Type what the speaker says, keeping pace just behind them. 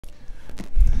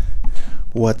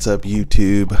What's up,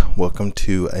 YouTube? Welcome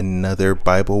to another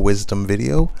Bible wisdom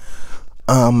video.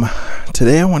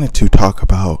 Today I wanted to talk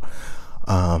about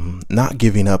not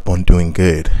giving up on doing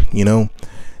good. You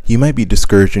might be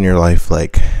discouraged in your life,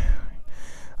 like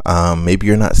maybe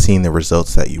you're not seeing the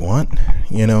results that you want,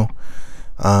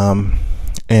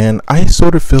 and I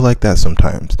sort of feel like that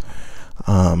sometimes.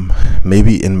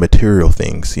 Maybe in material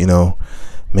things,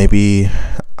 maybe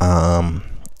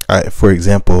for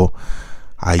example,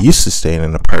 I used to stay in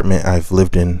an apartment. I've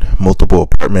lived in multiple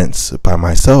apartments by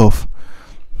myself,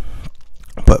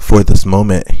 but for this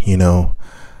moment,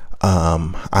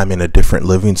 I'm in a different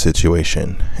living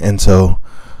situation, and so,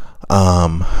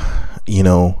 that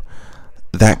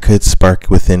could spark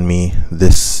within me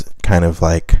this kind of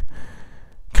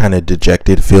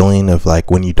dejected feeling of like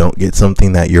when you don't get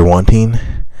something that you're wanting,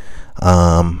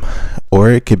 or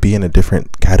it could be in a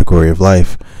different category of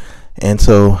life, and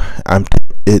so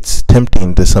it's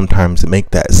tempting to sometimes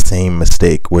make that same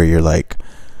mistake where you're like,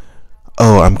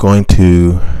 oh, I'm going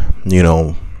to,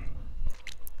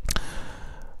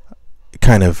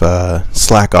 kind of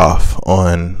slack off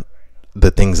on the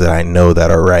things that I know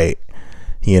that are right,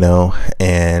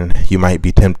 and you might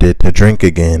be tempted to drink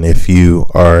again if you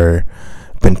are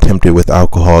been tempted with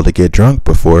alcohol to get drunk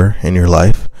before in your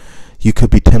life. You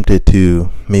could be tempted to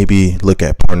maybe look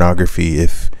at pornography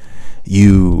if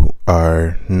you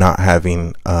are not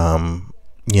having a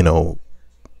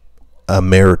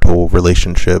marital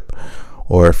relationship,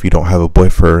 or if you don't have a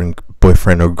boyfriend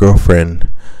or girlfriend.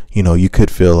 You could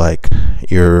feel like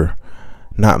you're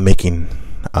not making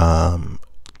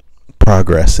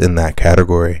progress in that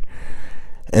category.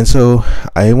 And so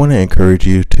I want to encourage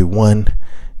you to, one,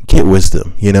 get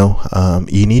wisdom. You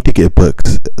need to get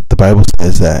books. The Bible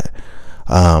says that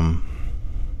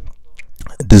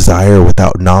desire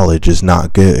without knowledge is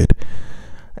not good.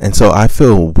 And so I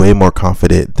feel way more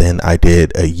confident than I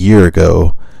did a year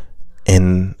ago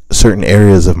in certain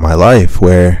areas of my life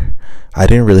where I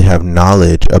didn't really have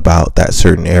knowledge about that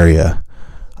certain area.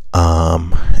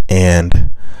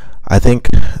 And I think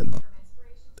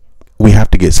we have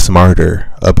to get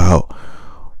smarter about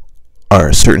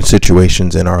our certain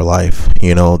situations in our life.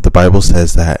 The Bible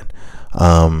says that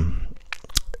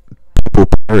people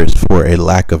perish for a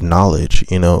lack of knowledge.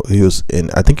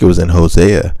 I think it was in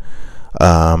Hosea.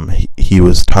 He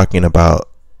was talking about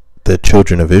the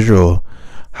children of Israel,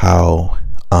 how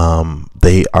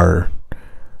they are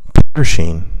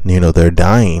perishing, they're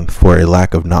dying for a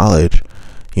lack of knowledge,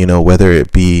 whether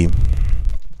it be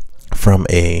from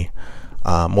a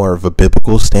more of a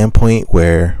biblical standpoint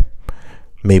where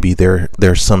maybe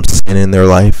there's some sin in their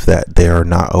life that they are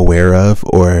not aware of,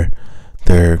 or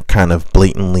they're kind of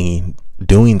blatantly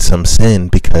doing some sin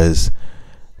because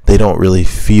they don't really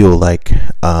feel like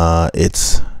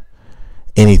it's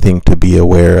anything to be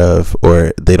aware of,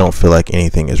 or they don't feel like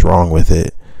anything is wrong with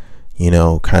it.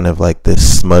 Kind of like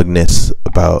this smugness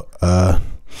about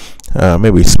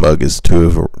maybe smug is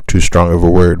too strong of a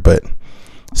word, but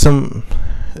some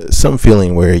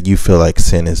feeling where you feel like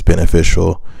sin is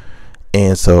beneficial.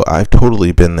 And so I've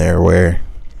totally been there where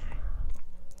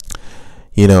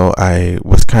I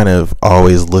was kind of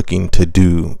always looking to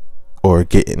do or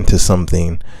get into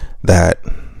something that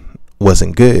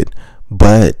wasn't good,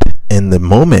 but in the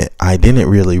moment I didn't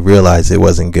really realize it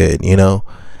wasn't good,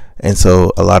 and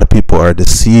so a lot of people are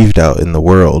deceived out in the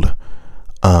world.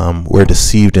 We're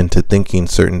deceived into thinking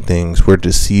certain things. We're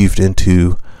deceived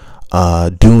into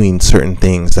doing certain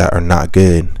things that are not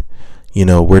good.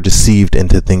 We're deceived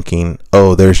into thinking,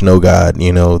 oh, there's no God,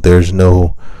 there's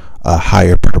no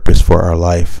higher purpose for our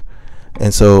life.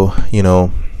 And so,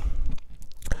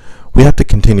 we have to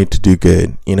continue to do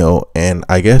good, and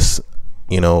I guess,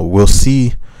 we'll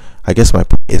see. I guess my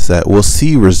point is that we'll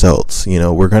see results.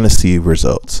 We're going to see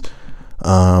results,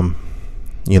 and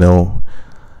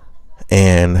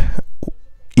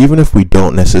even if we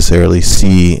don't necessarily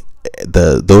see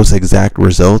those exact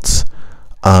results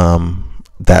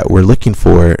that we're looking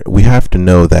for, we have to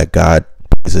know that God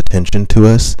pays attention to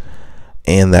us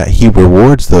and that He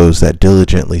rewards those that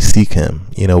diligently seek Him.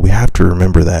 We have to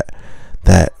remember that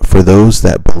for those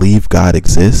that believe God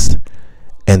exists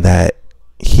and that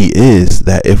He is,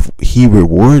 that if He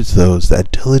rewards those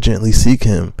that diligently seek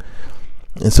Him.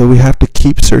 And so we have to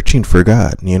keep searching for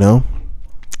God, and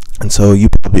so you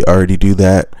probably already do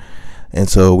that. And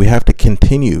so we have to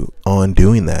continue on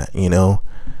doing that,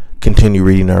 continue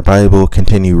reading our Bible,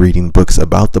 continue reading books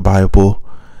about the Bible,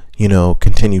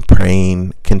 continue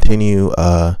praying, continue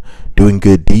doing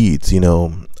good deeds,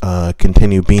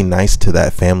 continue being nice to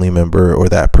that family member or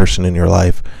that person in your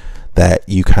life that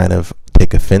you kind of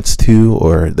take offense to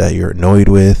or that you're annoyed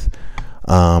with.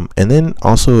 And then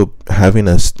also having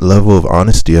a level of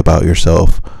honesty about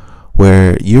yourself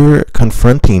where you're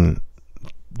confronting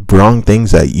wrong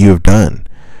things that you have done,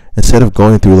 instead of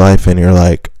going through life and you're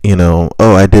like, oh,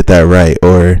 I did that right,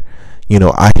 or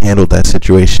I handled that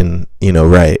situation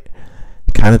right.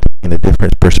 Kind of taking a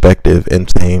different perspective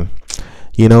and saying,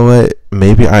 you know what,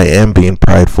 maybe I am being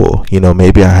prideful,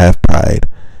 maybe I have pride,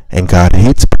 and God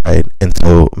hates pride, and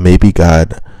so maybe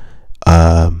God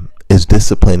is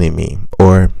disciplining me.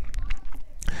 Or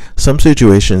some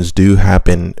situations do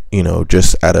happen,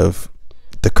 just out of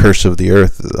the curse of the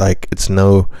earth. Like it's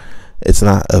not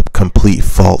a complete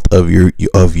fault of you.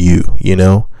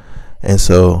 And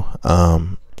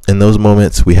so in those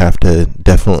moments we have to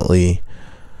definitely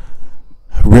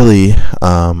really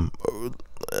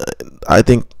I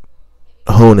think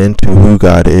hone into who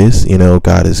God is.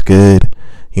 God is good,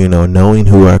 knowing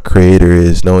who our creator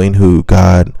is, knowing who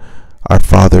God our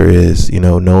Father is,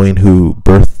 knowing who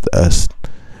birthed us,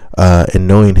 and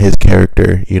knowing his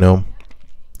character,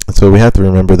 So we have to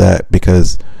remember that,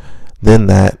 because then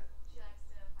that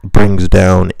brings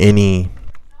down any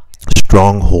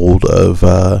stronghold of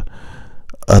a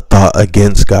thought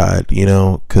against God,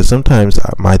 because sometimes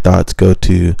my thoughts go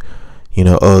to,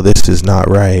 oh, this is not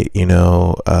right,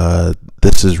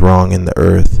 this is wrong in the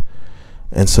earth.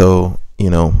 And so,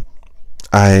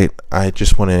 I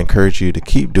just want to encourage you to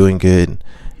keep doing good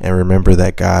and remember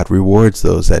that God rewards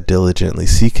those that diligently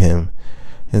seek him.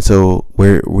 And so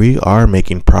we are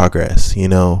making progress,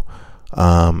 even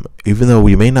though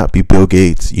we may not be Bill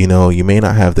Gates, you may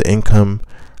not have the income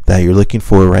that you're looking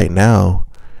for right now.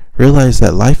 Realize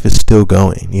that life is still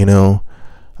going,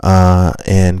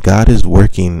 and God is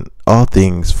working all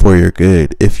things for your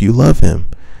good if you love him.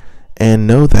 And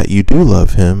know that you do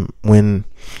love him when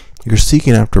you're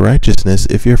seeking after righteousness,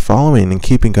 if you're following and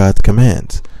keeping God's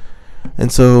commands.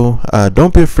 And so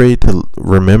don't be afraid to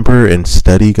remember and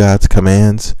study God's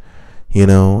commands.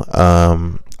 I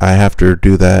have to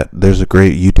do that. There's a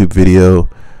great YouTube video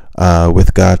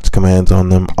with God's commands on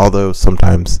them, although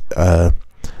sometimes the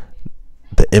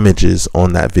images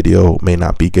on that video may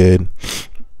not be good.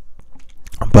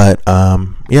 But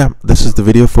yeah, this is the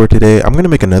video for today. I'm going to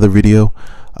make another video,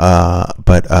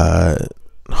 but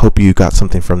hope you got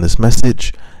something from this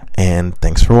message, and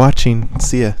thanks for watching.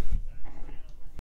 See ya.